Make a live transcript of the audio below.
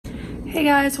Hey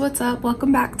guys, what's up?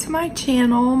 Welcome back to my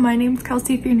channel. My name's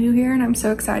Kelsey if you're new here, and I'm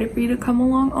so excited for you to come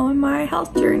along on my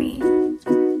health journey.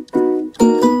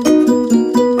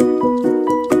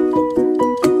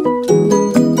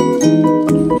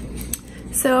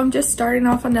 So I'm just starting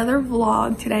off another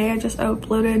vlog today. I just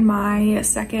uploaded my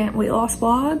second weight loss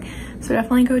vlog, so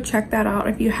definitely go check that out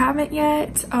if you haven't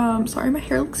yet. Sorry my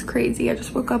hair looks crazy. I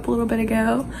just woke up a little bit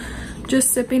ago.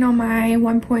 Just sipping on my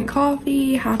 1 point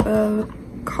coffee, half a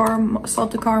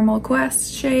salted caramel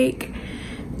Quest shake,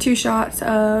 2 shots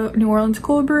of New Orleans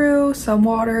cold brew, some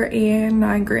water, and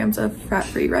 9 grams of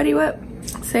fat-free Reddi-wip,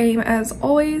 same as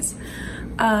always.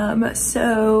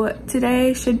 So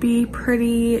today should be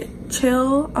pretty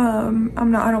chill. I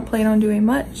don't plan on doing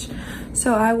much,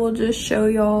 so I will just show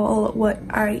y'all what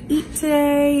I eat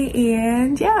today,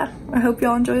 and yeah, I hope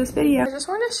y'all enjoy this video. I just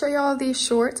want to show y'all these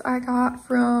shorts I got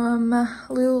from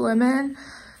Lululemon.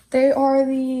 They are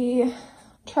the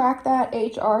Track That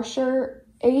HR short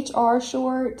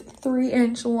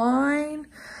 3-inch line.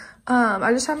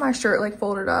 I just have my shirt like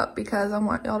folded up because I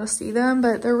want y'all to see them,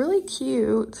 but they're really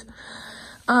cute.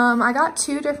 I got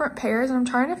 2 different pairs and I'm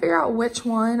trying to figure out which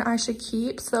one I should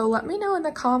keep, so let me know in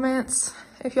the comments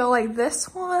if y'all like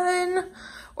this one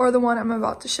or the one I'm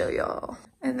about to show y'all.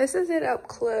 And this is it up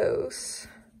close.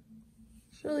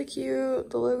 It's really cute.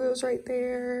 The logo's right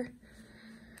there.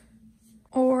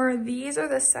 Or these are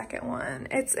the second one.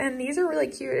 And these are really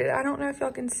cute. I don't know if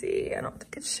y'all can see. I don't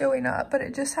think it's showing up, but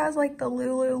it just has like the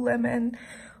Lululemon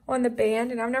on the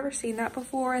band, and I've never seen that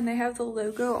before, and they have the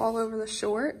logo all over the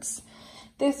shorts.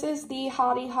 This is the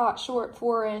Hottie Hot Short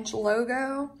 4-inch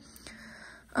logo.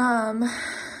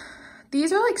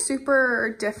 These are like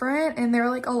super different, and they're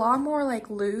like a lot more like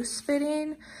loose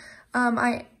fitting.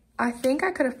 I think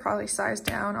I could have probably sized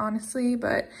down, honestly,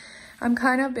 but I'm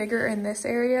kind of bigger in this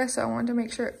area, so I wanted to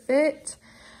make sure it fit.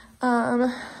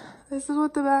 This is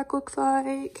what the back looks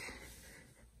like.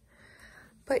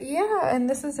 But yeah, and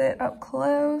this is it up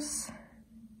close.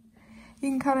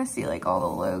 You can kind of see like all the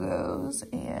logos,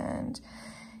 and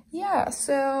yeah,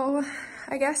 so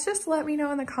I guess just let me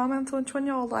know in the comments which one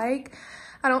y'all like.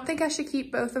 I don't think I should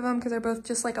keep both of them because they're both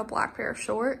just like a black pair of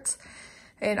shorts,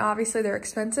 and obviously they're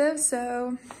expensive,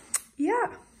 so yeah.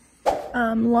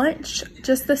 Lunch,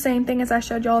 just the same thing as I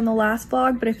showed y'all in the last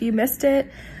vlog, but if you missed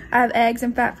it, I have eggs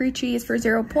and fat-free cheese for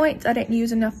 0 points. I didn't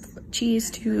use enough cheese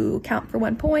to count for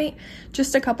 1 point.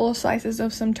 Just a couple of slices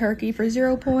of some turkey for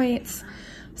 0 points.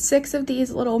 6 of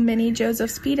these little mini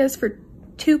Joseph's pitas for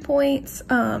 2 points.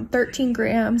 13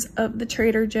 grams of the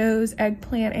Trader Joe's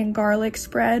eggplant and garlic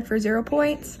spread for 0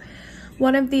 points.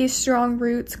 1 of these Strong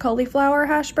Roots cauliflower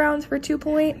hash browns for 2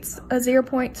 points. A 0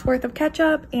 points worth of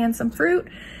ketchup and some fruit.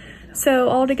 So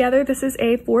altogether, this is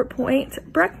a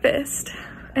 4-point breakfast,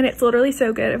 and it's literally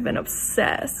so good. I've been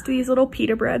obsessed. These little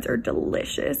pita breads are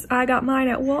delicious. I got mine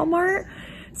at Walmart.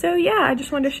 So yeah, I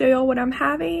just wanted to show y'all what I'm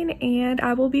having, and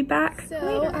I will be back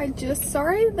later.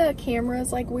 Sorry the camera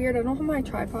is like weird. I don't have my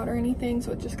tripod or anything,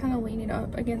 so it's just kind of leaning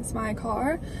up against my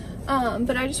car.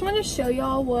 But I just wanted to show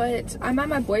y'all what, I'm at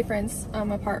my boyfriend's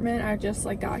apartment. I just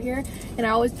like got here, and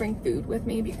I always bring food with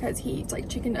me because he eats like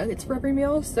chicken nuggets for every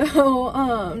meal. So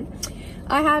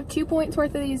I have 2 points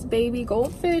worth of these baby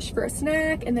goldfish for a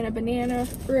snack, and then a banana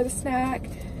for the snack.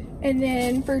 And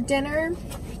then for dinner,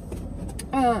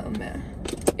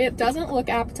 it doesn't look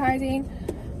appetizing,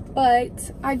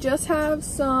 but I just have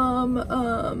some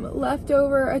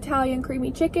leftover Italian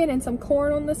creamy chicken and some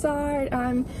corn on the side.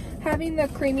 I'm having the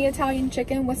creamy Italian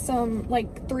chicken with some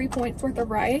like 3 points worth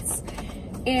of rice,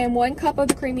 and 1 cup of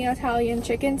the creamy Italian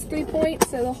chicken's 3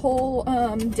 points, so the whole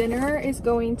dinner is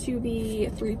going to be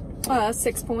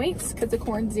 6 points because the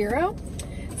corn's 0.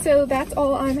 So that's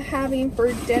all I'm having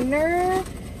for dinner.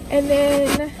 And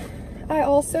then I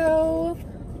also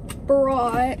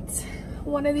brought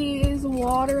one of these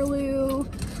Waterloo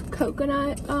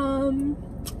coconut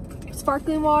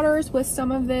sparkling waters with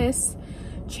some of this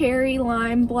cherry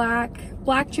lime, black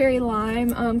cherry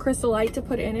lime Crystal Light to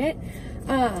put in it.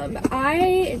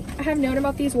 I have known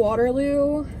about these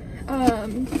Waterloo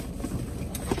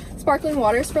sparkling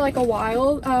waters for like a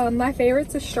while. My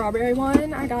favorite's the strawberry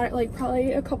one. I got it like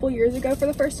probably a couple years ago for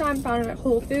the first time, found it at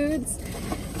Whole Foods,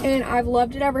 and I've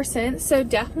loved it ever since. So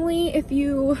definitely, if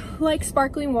you like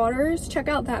sparkling waters, check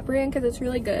out that brand because it's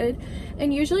really good.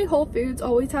 And usually Whole Foods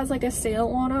always has like a sale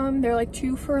on them. They're like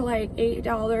 2 for like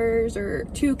 $8, or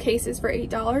 2 cases for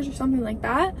 $8 or something like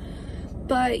that.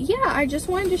 But yeah, I just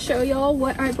wanted to show y'all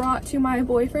what I brought to my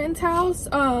boyfriend's house.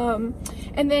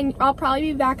 And then I'll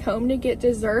probably be back home to get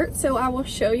dessert, so I will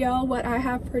show y'all what I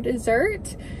have for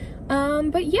dessert.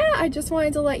 But yeah, I just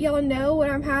wanted to let y'all know what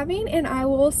I'm having, and I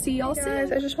will see y'all soon.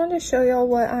 Guys, I just wanted to show y'all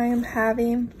what I am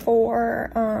having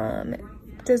for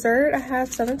dessert. I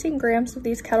have 17 grams of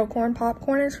these kettle corn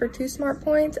popcorners for 2 smart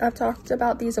points. I've talked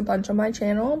about these a bunch on my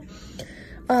channel.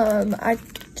 I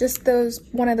just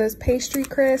one of those pastry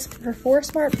crisp for 4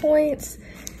 smart points,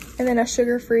 and then a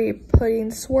sugar-free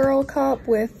pudding swirl cup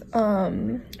with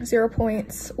 0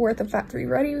 points worth of fat-free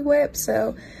Ready Whip.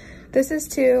 So this is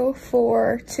 2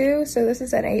 for 2, so this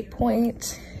is an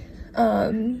 8-point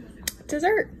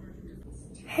dessert.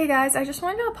 Hey guys, I just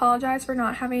wanted to apologize for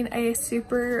not having a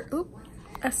super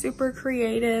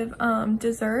creative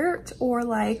dessert or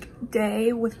like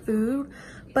day with food,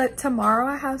 but tomorrow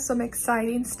I have some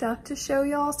exciting stuff to show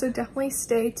y'all, so definitely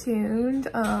stay tuned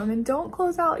and don't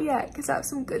close out yet because I have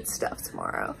some good stuff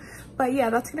tomorrow. But yeah,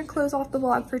 that's gonna close off the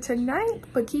vlog for tonight,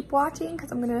 but keep watching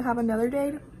because I'm gonna have another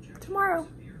day tomorrow.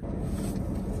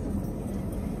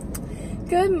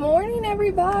 Good morning,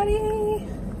 everybody.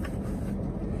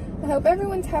 I hope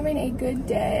everyone's having a good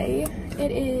day.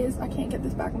 It is, I can't get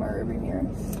this back in my rearview mirror.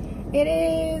 It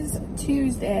is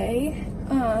Tuesday.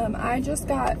 I just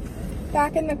got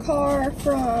back in the car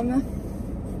from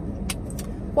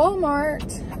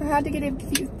Walmart. I had to get a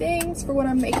few things for what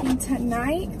I'm making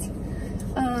tonight.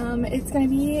 It's gonna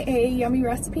be a yummy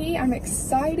recipe. I'm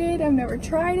excited. I've never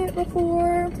tried it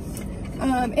before.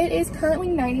 It is currently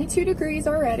 92 degrees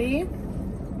already.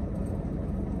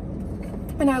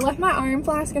 And I left my iron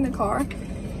flask in the car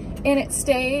and it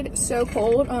stayed so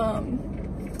cold. I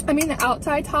mean the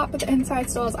outside top, but the inside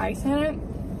still has ice in it.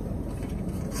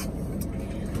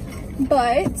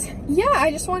 But yeah,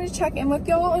 I just wanted to check in with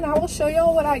y'all, and I will show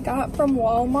y'all what I got from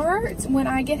Walmart when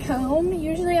I get home.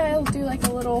 Usually I'll do like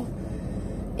a little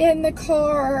in the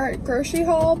car grocery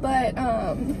haul, but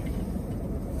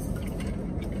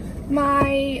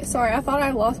sorry, I thought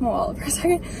I lost my wallet for a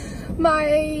second.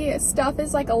 My stuff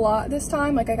is like a lot this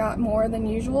time, like I got more than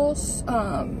usual.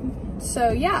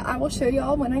 So yeah, I will show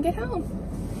y'all when I get home.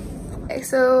 Okay,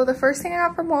 so the first thing I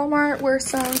got from Walmart were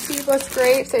some seedless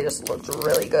grapes. They just looked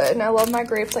really good, and I love my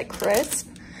grapes like crisp.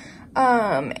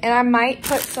 And I might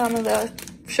put some of the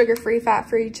sugar-free,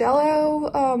 fat-free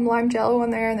Jello, lime Jello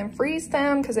in there, and then freeze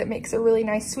them because it makes a really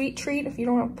nice sweet treat if you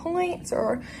don't have points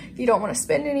or if you don't want to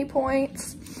spend any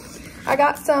points. I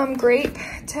got some grape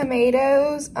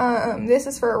tomatoes. This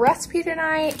is for a recipe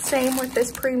tonight. Same with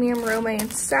this premium romaine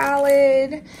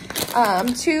salad.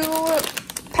 2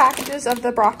 packages of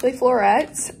the broccoli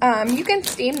florets. You can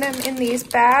steam them in these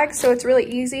bags, so it's really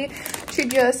easy to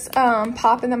just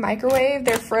pop in the microwave.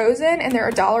 They're frozen and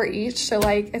they're $1 each, so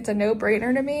like it's a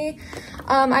no-brainer to me.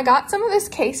 I got some of this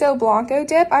queso blanco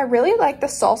dip. I really like the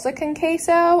salsa con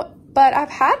queso, but I've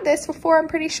had this before, I'm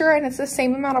pretty sure, and it's the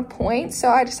same amount of points, so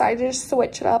I decided to just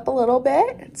switch it up a little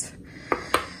bit.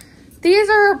 These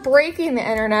are breaking the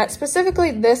internet,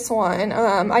 specifically this one.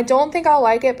 I don't think I'll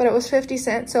like it, but it was 50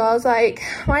 cents, so I was like,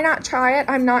 why not try it?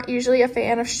 I'm not usually a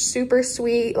fan of super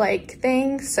sweet like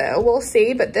things, so we'll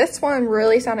see, but this one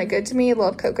really sounded good to me.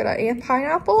 Love coconut and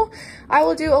pineapple. I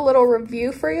will do a little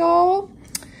review for y'all.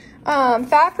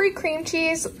 Fat-free cream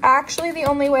cheese, actually the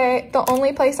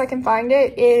only place I can find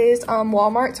it is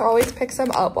Walmart, so I always pick some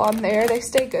up on there. They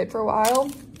stay good for a while.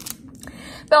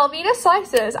 Velveeta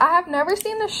slices. I have never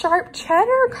seen the sharp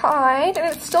cheddar kind,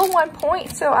 and it's still 1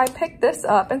 point, so I picked this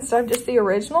up instead of just the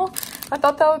original. I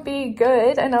thought that would be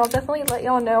good, and I'll definitely let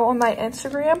y'all know on my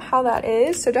Instagram how that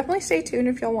is, so definitely stay tuned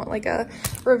if y'all want like a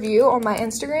review on my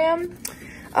Instagram.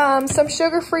 Some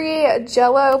sugar-free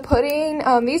Jello pudding.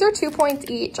 These are 2 points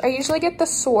each. I usually get the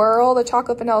swirl, the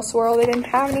chocolate vanilla swirl. They didn't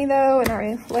have any though, and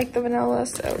I like the vanilla,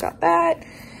 so got that.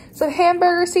 Some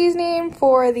hamburger seasoning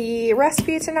for the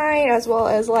recipe tonight, as well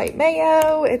as light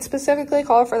mayo. It's specifically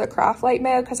called for the Kraft light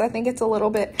mayo because I think it's a little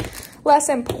bit less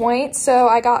in points, so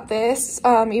I got this,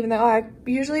 even though I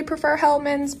usually prefer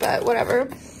Hellmann's, but whatever.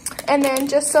 And then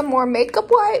just some more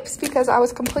makeup wipes because I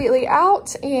was completely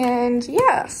out. And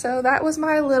yeah, so that was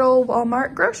my little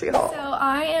Walmart grocery haul. So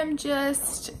I am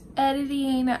just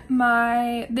editing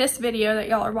this video that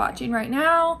y'all are watching right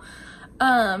now.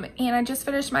 And I just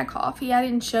finished my coffee. I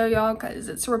didn't show y'all because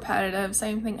it's repetitive,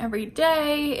 same thing every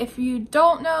day. If you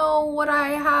don't know what I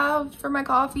have for my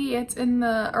coffee, it's in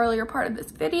the earlier part of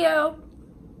this video.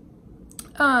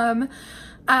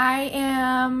 I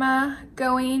am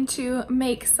going to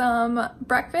make some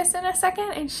breakfast in a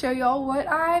second and show y'all what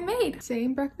I made.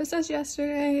 Same breakfast as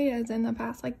yesterday, as in the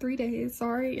past like 3 days.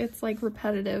 Sorry, it's like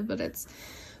repetitive, but it's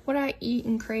what I eat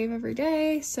and crave every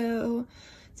day. So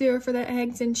 0 for the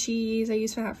eggs and cheese. I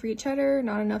use fat-free cheddar,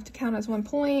 not enough to count as 1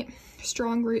 point.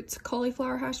 Strong Roots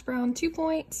cauliflower hash brown, 2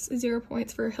 points. 0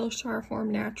 points for Hillshire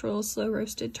Farm Natural slow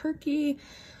roasted turkey.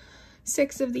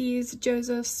 6 of these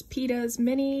Joseph's Pitas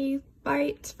mini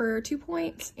bites for 2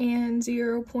 points, and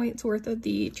 0 points worth of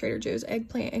the Trader Joe's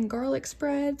eggplant and garlic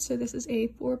spread. So this is a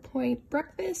 4-point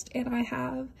breakfast, and I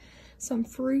have some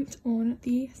fruit on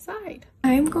the side.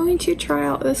 I'm going to try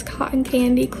out this cotton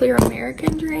candy clear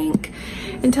American drink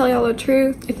and tell y'all the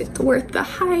truth, if it's worth the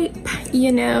hype.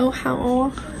 You know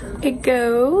how it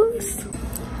goes.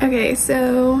 Okay,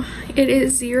 so it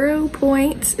is 0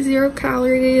 points, 0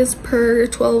 calories per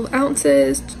 12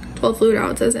 ounces, 12 fluid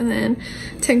ounces, and then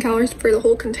 10 calories for the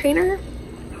whole container.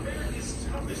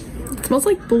 It smells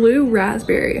like blue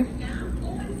raspberry.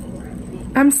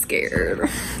 I'm scared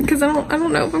because I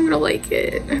don't know if I'm gonna like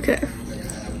it. Okay.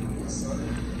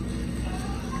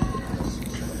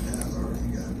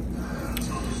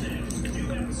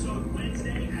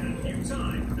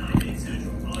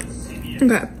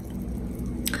 Okay.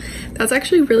 That's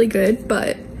actually really good,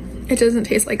 but it doesn't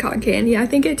taste like cotton candy. I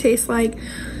think it tastes like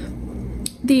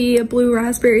the blue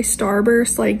raspberry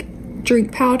Starburst like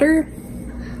drink powder.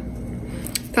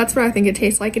 That's what I think it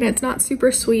tastes like, and it's not super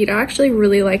sweet. I actually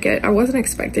really like it. I wasn't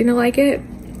expecting to like it,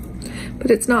 but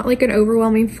it's not like an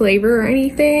overwhelming flavor or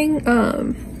anything.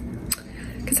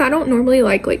 Because I don't normally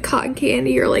like cotton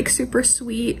candy or like super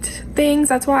sweet things.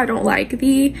 That's why I don't like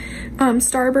the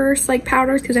Starburst like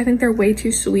powders, because I think they're way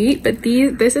too sweet. But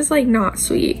this is like not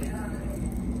sweet.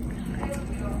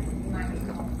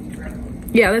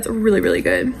 Yeah, that's really, really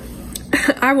good.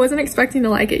 I wasn't expecting to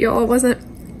like it, y'all. I wasn't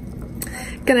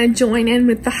gonna join in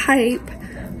with the hype,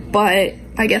 but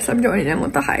I guess I'm joining in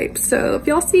with the hype. So if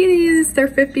y'all see these, they're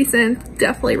 50 cents.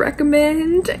 Definitely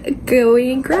recommend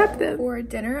going and grab them. For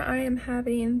dinner, I am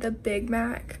having the Big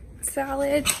Mac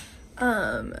salad.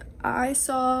 I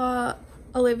saw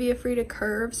Olivia Frida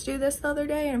Curves do this the other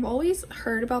day, and I've always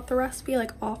heard about the recipe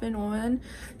like off and on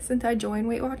since I joined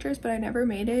Weight Watchers, but I never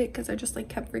made it because I just like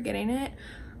kept forgetting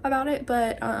about it.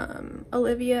 But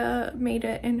Olivia made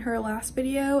it in her last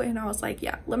video, and I was like,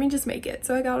 yeah, let me just make it.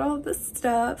 So I got all of this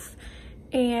stuff,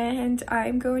 and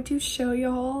I'm going to show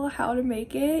y'all how to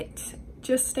make it.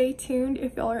 Just stay tuned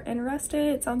if y'all are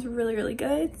interested. It sounds really, really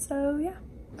good. So yeah.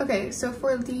 Okay, so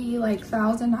for the like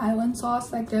Thousand Island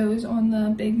sauce that goes on the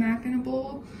Big Mac in a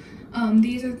bowl,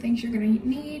 these are the things you're gonna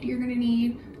need. You're gonna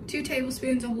need 2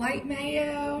 tablespoons of light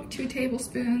mayo, 2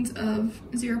 tablespoons of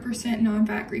 0%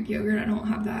 non-fat Greek yogurt. I don't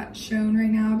have that shown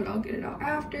right now, but I'll get it out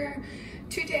after.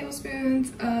 2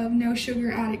 tablespoons of no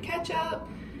sugar added ketchup,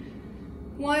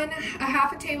 a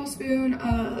half a tablespoon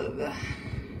of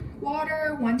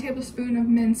water, 1 tablespoon of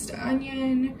minced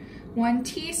onion, 1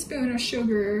 teaspoon of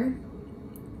sugar,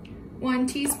 1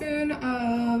 teaspoon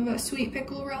of sweet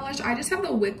pickle relish. I just have the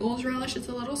Wickles relish. It's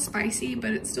a little spicy, but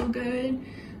it's still good.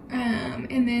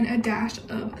 And then a dash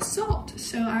of salt.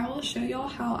 So I will show y'all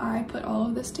how I put all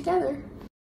of this together.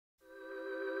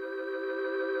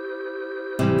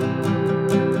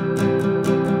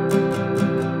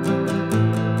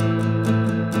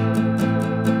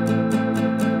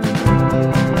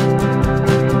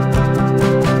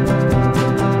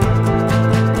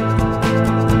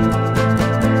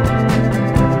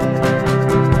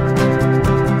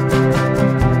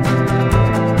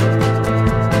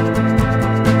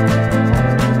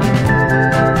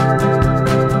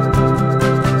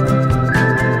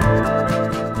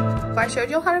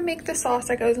 The sauce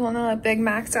that goes on a Big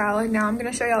Mac salad. Now I'm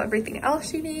going to show y'all everything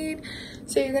else you need.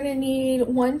 So you're going to need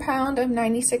 1 pound of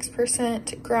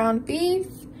 96% ground beef,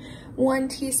 1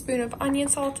 teaspoon of onion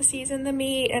salt to season the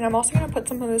meat, and I'm also going to put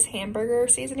some of this hamburger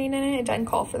seasoning in it. It doesn't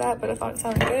call for that, but I thought it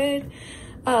sounded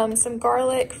good. Some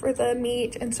garlic for the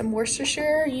meat and some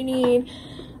Worcestershire. You need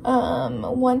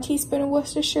 1 teaspoon of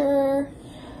Worcestershire,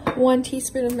 1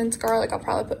 teaspoon of minced garlic. I'll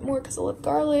probably put more because I love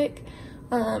garlic.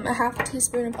 A half a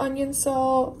teaspoon of onion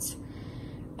salt,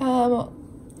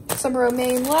 some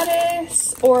romaine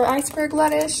lettuce or iceberg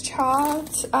lettuce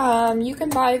chopped. You can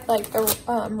buy like the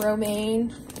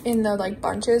romaine in the like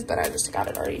bunches, but I just got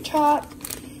it already chopped.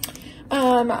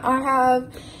 I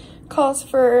have calls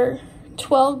for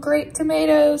 12 grape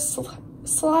tomatoes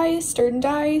sliced or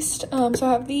diced. So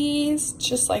I have these,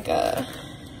 just like a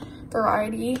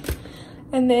variety.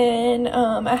 And then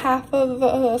a half of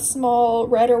a small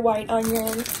red or white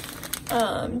onion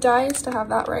diced. I have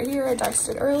that right here. I diced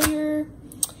it earlier.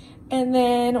 And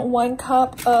then 1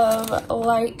 cup of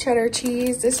light cheddar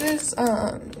cheese. This is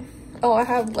all I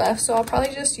have left, so I'll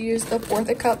probably just use the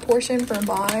 1/4 cup portion for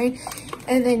mine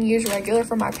and then use regular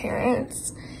for my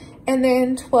parents. and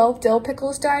then 12 dill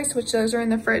pickles diced, which those are in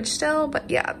the fridge still. But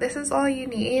yeah, this is all you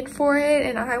need for it,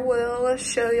 and I will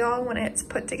show y'all when it's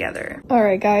put together. All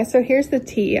right guys, so here's the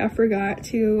tea. I forgot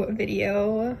to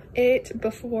video it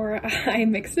before I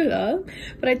mixed it up,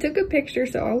 but I took a picture,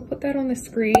 so I'll put that on the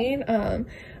screen.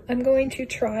 I'm going to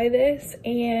try this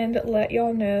and let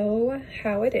y'all know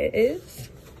how it is.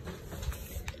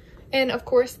 And of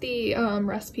course the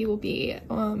recipe will be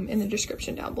in the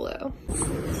description down below.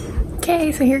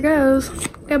 Okay, so here goes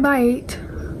a bite.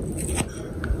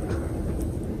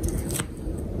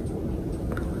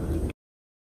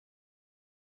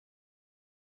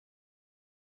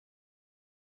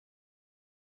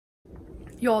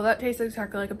 Y'all, that tastes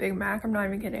exactly like a Big Mac. I'm not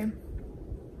even kidding.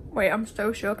 Wait, I'm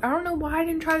so shook. I don't know why I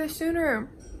didn't try this sooner.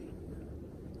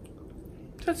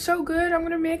 That's so good. I'm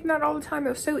gonna make that all the time.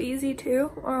 It was so easy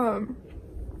too.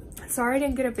 Sorry I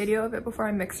didn't get a video of it before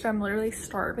I mixed it. I'm literally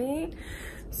starving.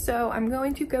 So I'm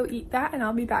going to go eat that and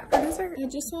I'll be back for dessert. I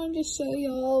just wanted to show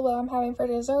y'all what I'm having for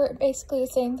dessert. Basically the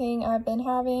same thing I've been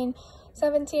having.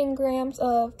 17 grams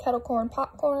of kettle corn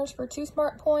popcorners for 2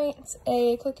 smart points.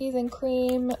 A cookies and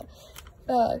cream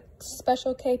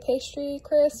Special K pastry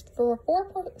crisp for 4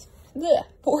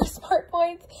 smart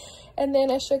points. And then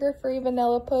a sugar-free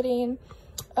vanilla pudding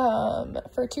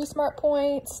for 2 smart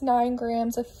points, 9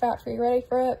 grams of fat-free Ready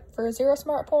for It for 0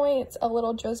 smart points, a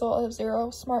little drizzle of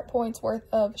 0 smart points worth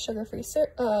of sugar-free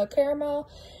caramel,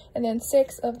 and then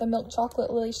 6 of the milk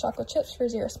chocolate Lily's chocolate chips for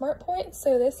 0 smart points.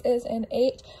 So this is an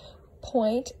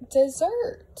 8-point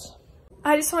dessert.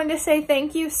 I just wanted to say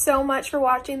thank you so much for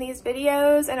watching these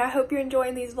videos, and I hope you're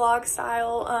enjoying these vlog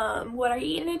style what I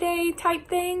eat in a day type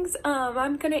things.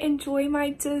 I'm gonna enjoy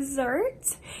my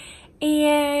dessert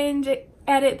and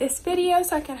edit this video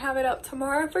so I can have it up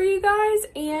tomorrow for you guys.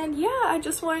 And yeah, I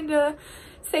just wanted to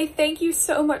say thank you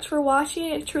so much for watching.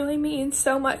 It truly means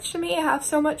so much to me. I have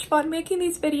so much fun making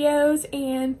these videos,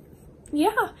 and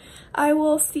yeah, I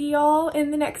will see y'all in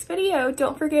the next video.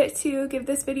 Don't forget to give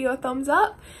this video a thumbs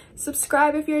up,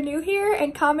 subscribe if you're new here,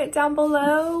 and comment down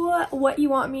below what you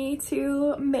want me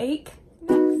to make